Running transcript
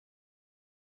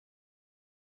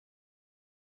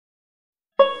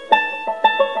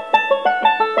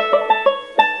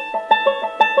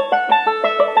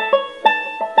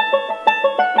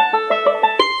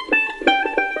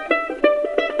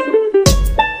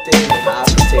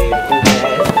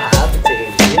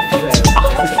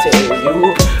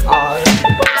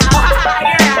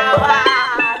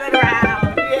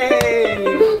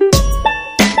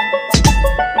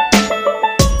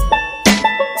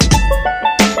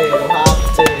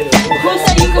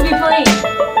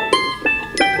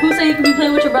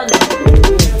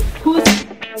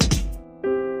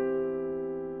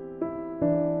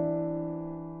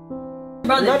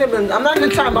I'm not in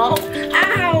the timeout.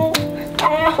 Ow!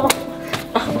 Ow!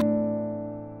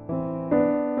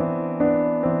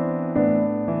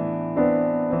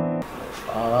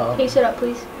 Can you sit up,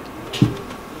 please?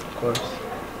 Of course.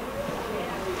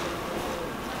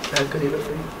 That good enough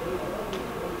for you?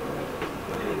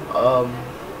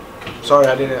 Sorry,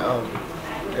 I didn't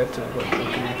get to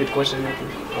what the question.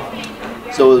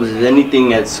 So is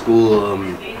anything at school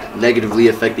negatively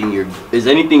affecting your? Is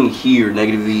anything here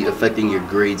negatively affecting your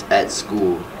grades at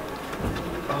school?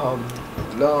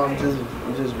 No, I'm just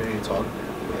very talkative.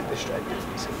 I get distracted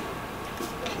basically.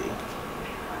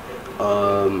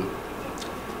 Okay.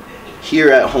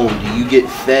 Here at home, do you get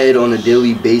fed on a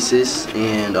daily basis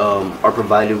and are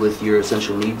provided with your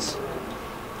essential needs?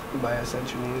 By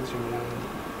essential needs, you mean?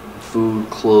 Food,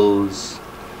 clothes,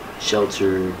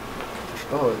 shelter.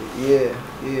 Oh, yeah,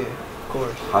 of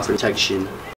course. Hospital protection.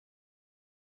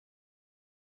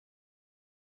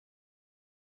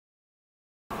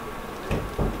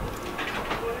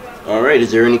 All right,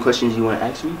 is there any questions you want to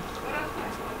ask me?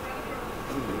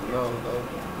 No,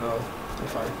 you're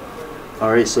fine.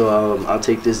 All right, so I'll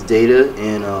take this data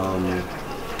and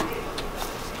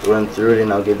run through it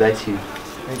and I'll get back to you.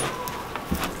 Thank you.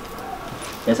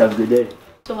 Yes, have a good day.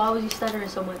 So why was you stuttering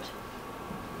so much?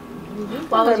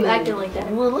 Why was you acting like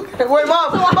that? Wait,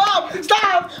 Mom,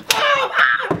 stop!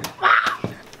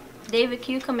 Mom! David,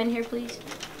 can you come in here, please?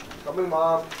 Come in,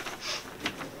 Mom.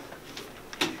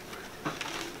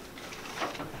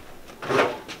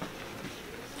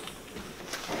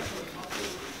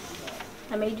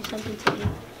 I made you something to eat.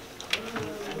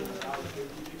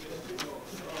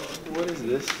 What is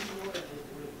this?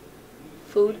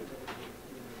 Food.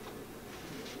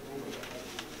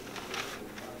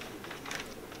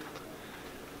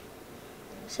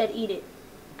 Said eat it.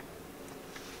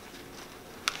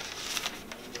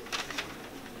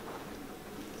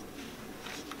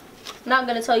 I'm not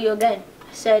gonna tell you again.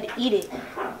 I said eat it.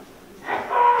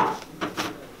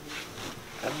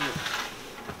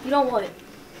 You don't want it.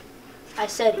 I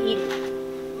said eat it.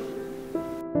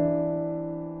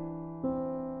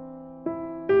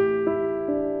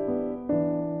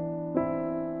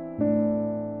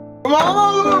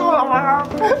 Mom!